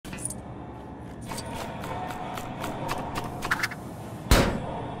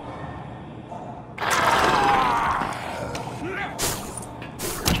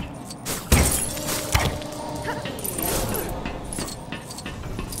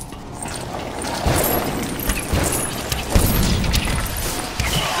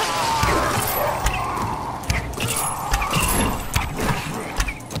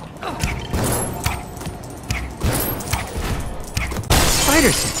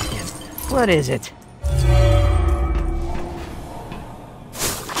What is it?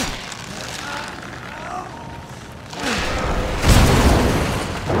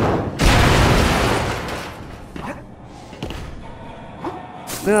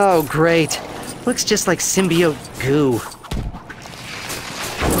 Oh, great. Looks just like symbiote goo.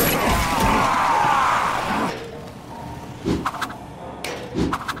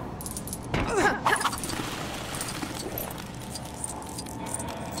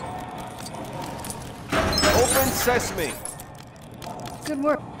 Open sesame. Good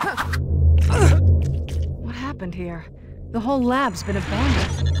work. What happened here? The whole lab's been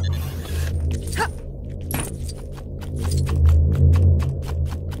abandoned.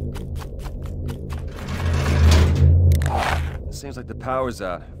 Seems like the power's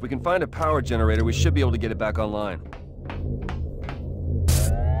out. If we can find a power generator, we should be able to get it back online.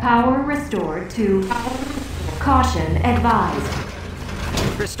 Power restored to... Caution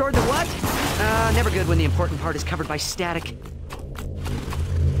advised. Restored to what? Never good when the important part is covered by static.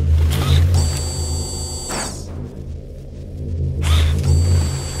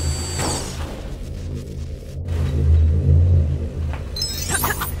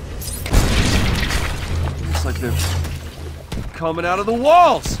 Looks like they're coming out of the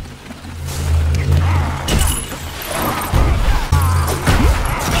walls!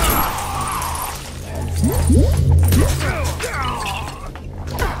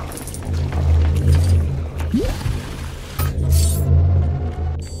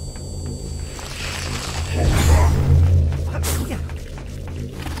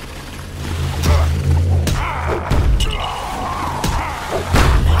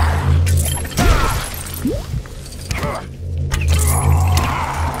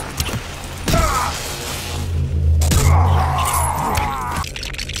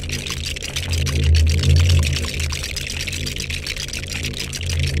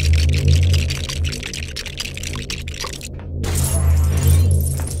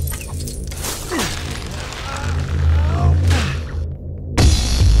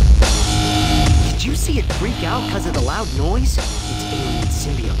 Freak out because of the loud noise? It's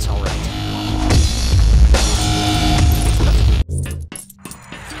alien symbiotes, all right.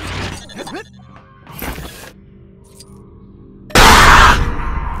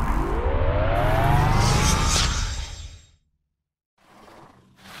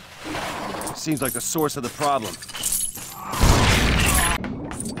 Seems like the source of the problem.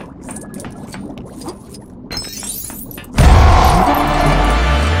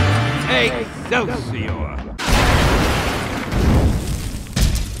 Hey, no, senor.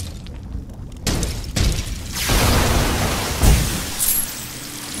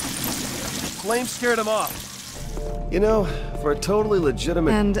 Flame scared him off. You know, for a totally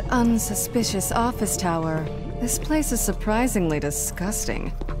legitimate... And unsuspicious office tower, this place is surprisingly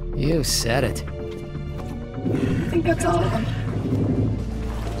disgusting. You said it. I think that's all of them.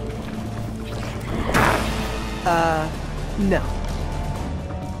 No.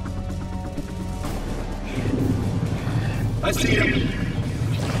 I see him.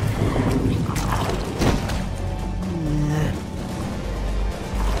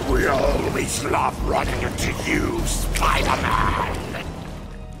 We always love running into you, Spider-Man.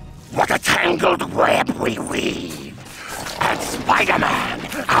 What a tangled web we weave. And Spider-Man,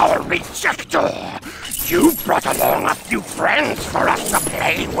 our rejector, you brought along a few friends for us to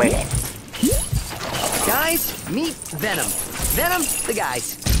play with. Guys, meet Venom. Venom, the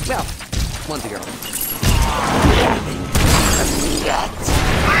guys. Well, one's a girl. Yet.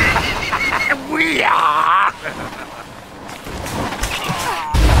 We are.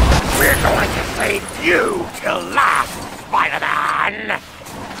 We're going to save you till last, Spider-Man.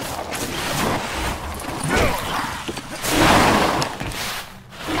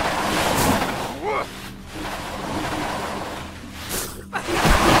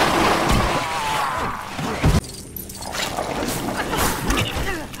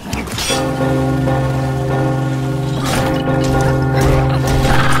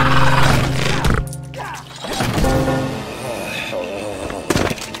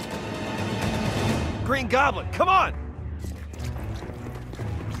 Green Goblin, come on!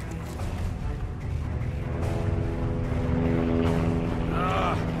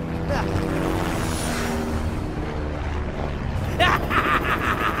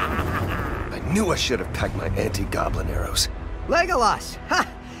 I knew I should have packed my anti-goblin arrows. Legolas! Ha!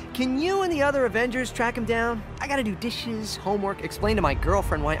 Can you and the other Avengers track him down? I gotta do dishes, homework, explain to my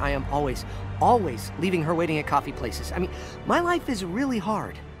girlfriend why I am always leaving her waiting at coffee places. I mean, my life is really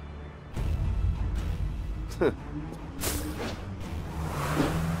hard.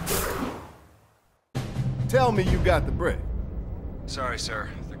 Tell me you got the brick. Sorry, sir.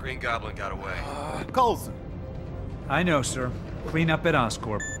 The Green Goblin got away. Coulson. I know, sir. Clean up at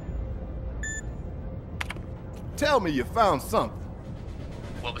Oscorp. Tell me you found something.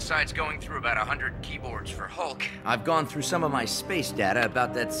 Well, besides going through about 100 keyboards for Hulk, I've gone through some of my space data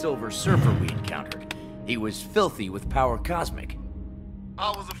about that Silver Surfer we encountered. He was filthy with power cosmic. I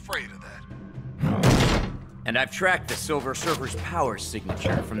was afraid of that. And I've tracked the Silver Surfer's power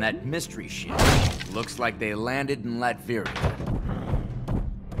signature from that mystery ship. Looks like they landed in Latveria.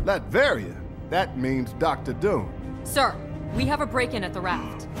 Latveria? That means Dr. Doom. Sir, we have a break-in at the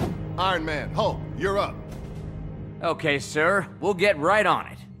raft. Iron Man, Hulk, you're up. Okay, sir. We'll get right on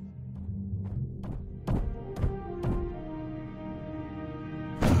it.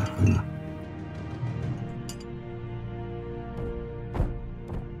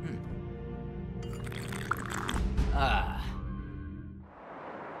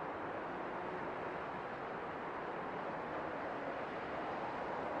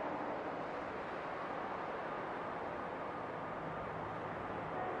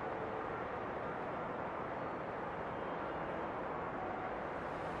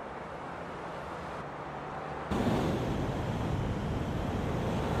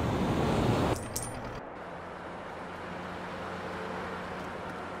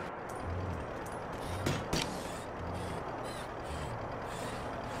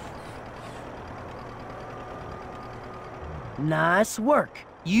 Nice work.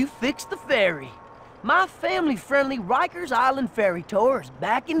 You fixed the ferry. My family-friendly Rikers Island ferry tour is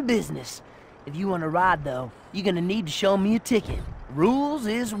back in business. If you want to ride, though, you're gonna need to show me a ticket. Rules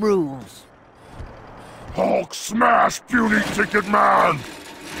is rules. Hulk smash, puny ticket man!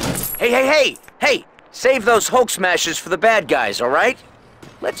 Hey! Save those Hulk smashes for the bad guys, all right?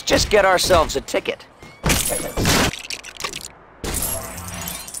 Let's just get ourselves a ticket.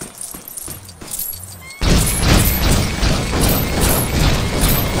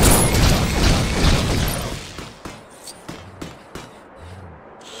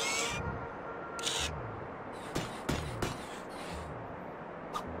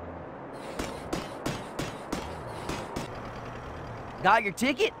 Got your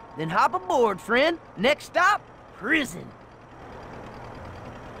ticket? Then hop aboard, friend. Next stop, prison.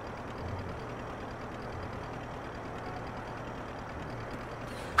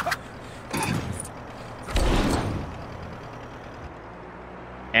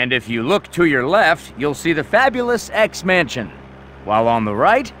 And if you look to your left, you'll see the fabulous X Mansion. While on the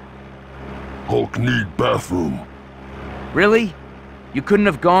right... Hulk need bathroom. Really? You couldn't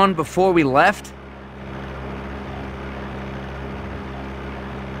have gone before we left?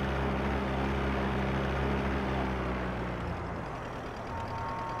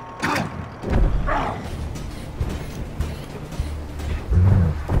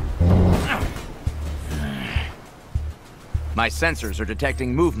 My sensors are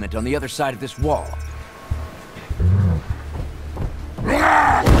detecting movement on the other side of this wall.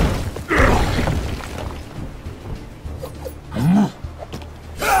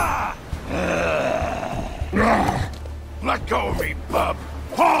 Let go of me, bub!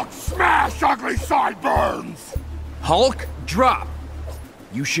 Hulk smash, ugly sideburns! Hulk, drop!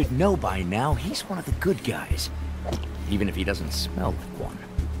 You should know by now he's one of the good guys. Even if he doesn't smell like one.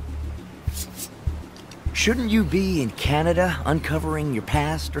 Shouldn't you be in Canada, uncovering your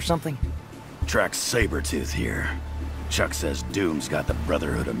past or something? Track Sabretooth here. Chuck says Doom's got the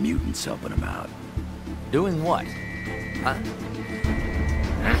Brotherhood of Mutants helping him out. Doing what? Huh?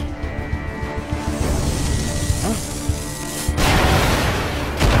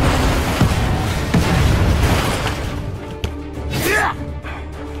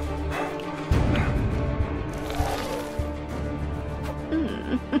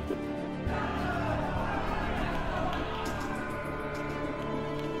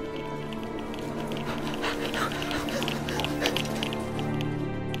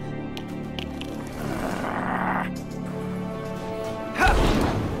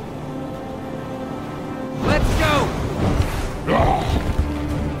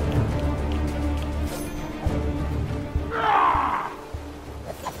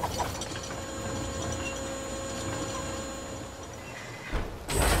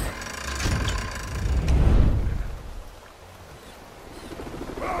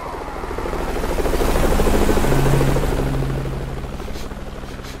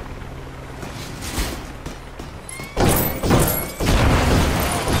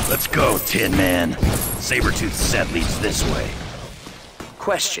 Let's go, Tin Man. Sabretooth's set leads this way.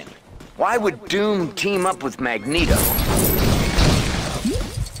 Question. Why would Doom team up with Magneto?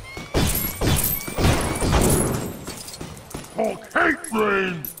 Hulk hate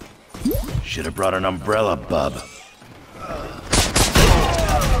rain! Should have brought an umbrella, bub.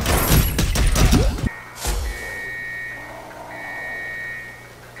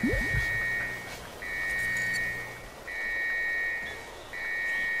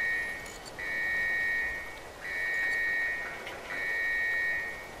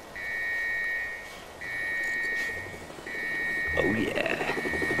 Oh yeah.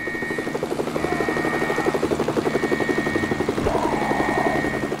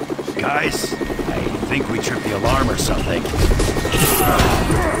 Guys, I think we tripped the alarm or something.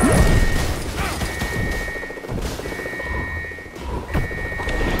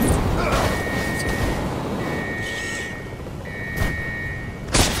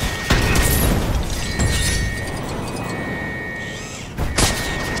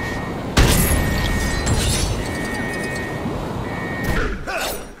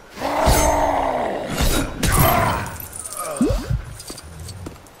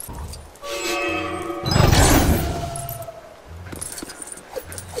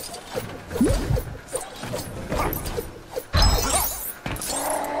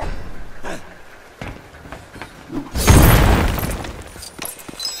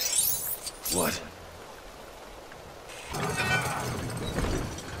 What?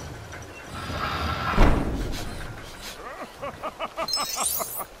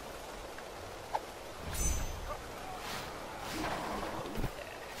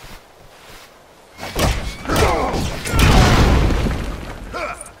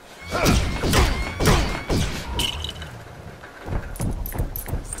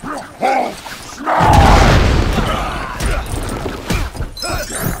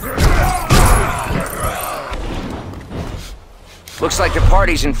 Looks like the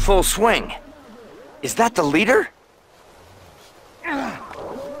party's in full swing. Is that the leader?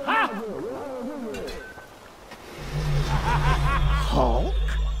 Hulk?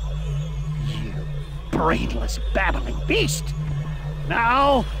 You brainless, babbling beast!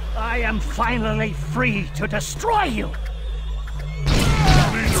 Now, I am finally free to destroy you!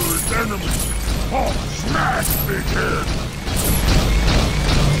 Leader is enemy! Hulk, smash, big head!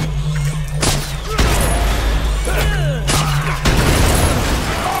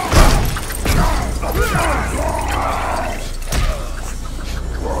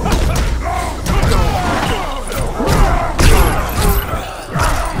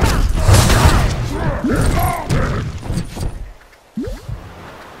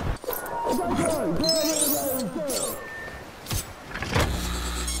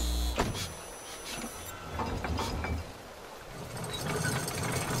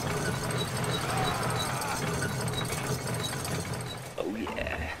 Oh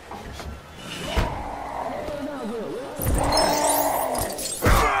yeah.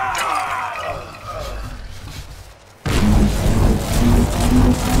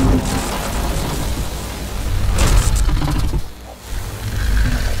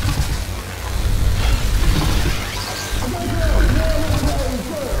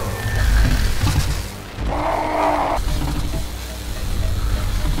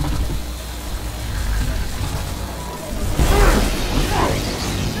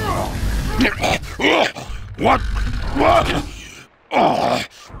 What? What? Oh,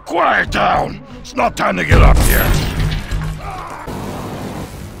 quiet down. It's not time to get up yet.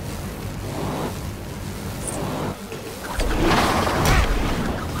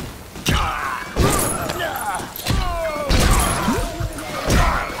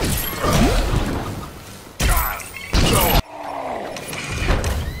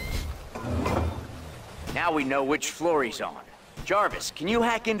 Now we know which floor he's on. Jarvis, can you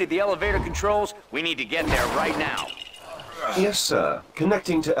hack into the elevator controls? We need to get there right now. Yes, sir.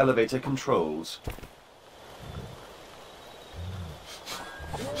 Connecting to elevator controls.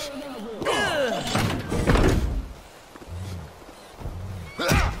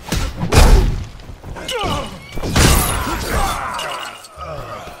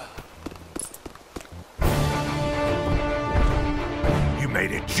 You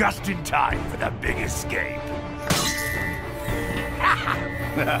made it just in time for the big escape.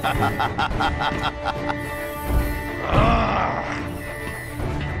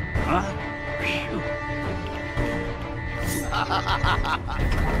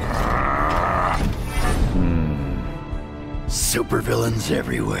 Supervillains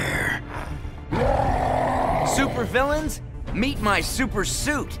everywhere. Supervillains? Meet my super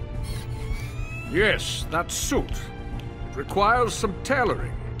suit. Yes, that suit. It requires some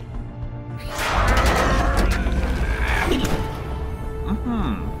tailoring.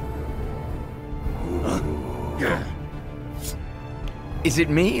 Is it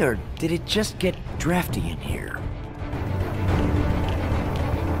me, or did it just get drafty in here?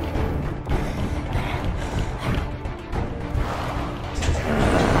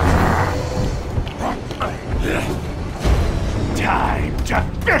 Time to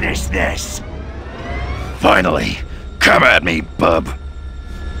finish this! Finally! Come at me, bub!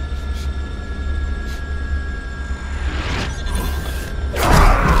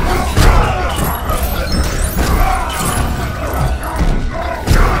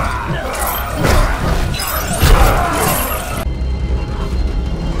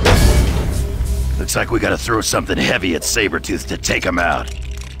 Looks like we gotta throw something heavy at Sabretooth to take him out.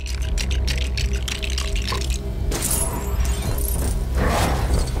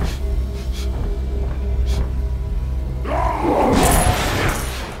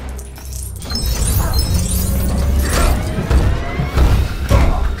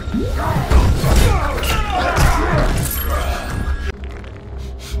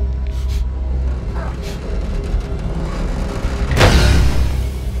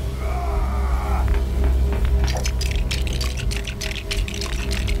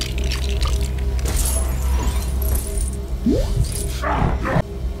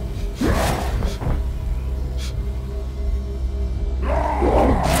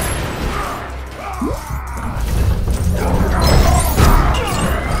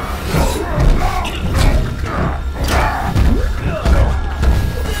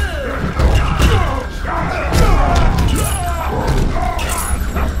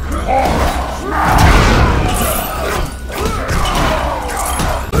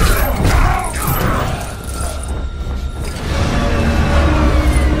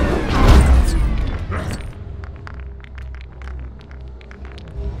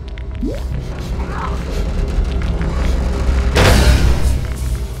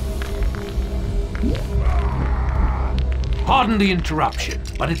 Pardon the interruption,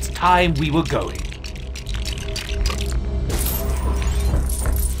 but it's time we were going.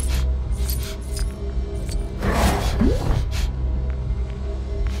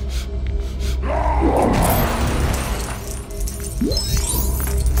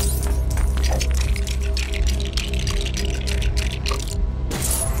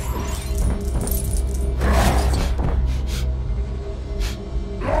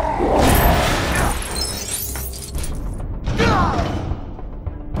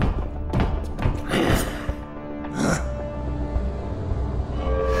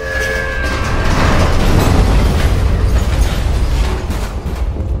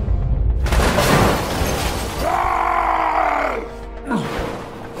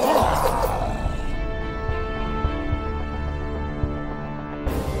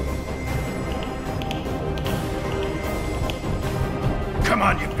 Come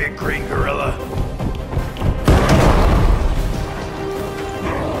on, you big green gorilla.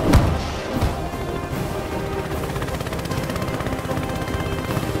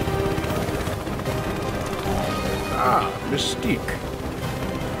 Ah, Mystique.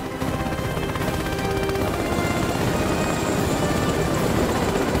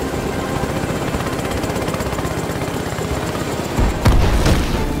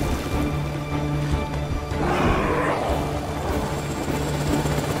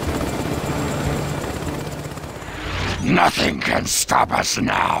 Nothing can stop us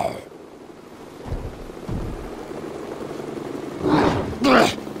now.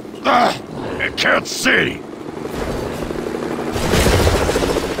 I can't see.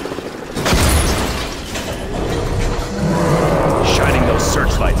 Shining those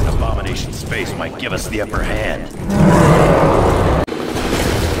searchlights in Abomination space might give us the upper hand.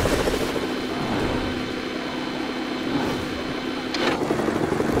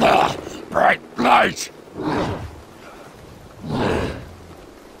 Bright light!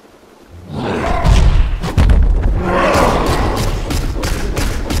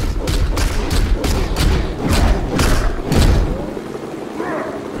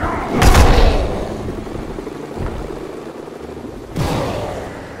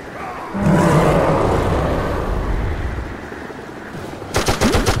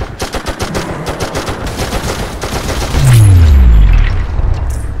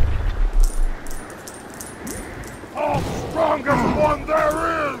 Strongest one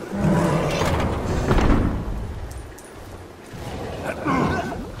there is!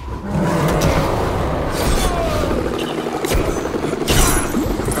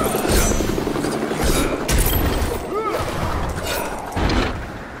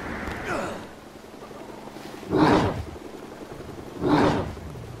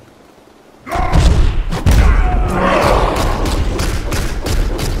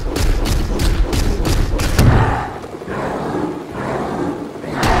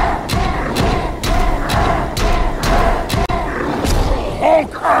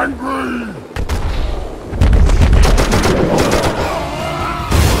 Hulk angry!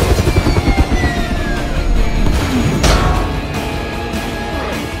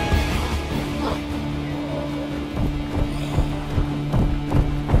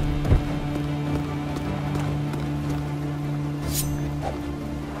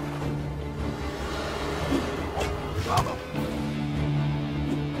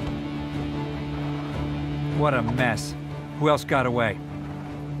 What a mess. Who else got away?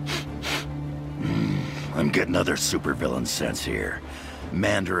 I'm getting other supervillain sense here.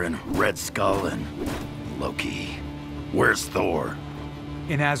 Mandarin, Red Skull, and Loki. Where's Thor?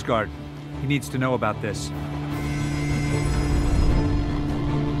 In Asgard. He needs to know about this.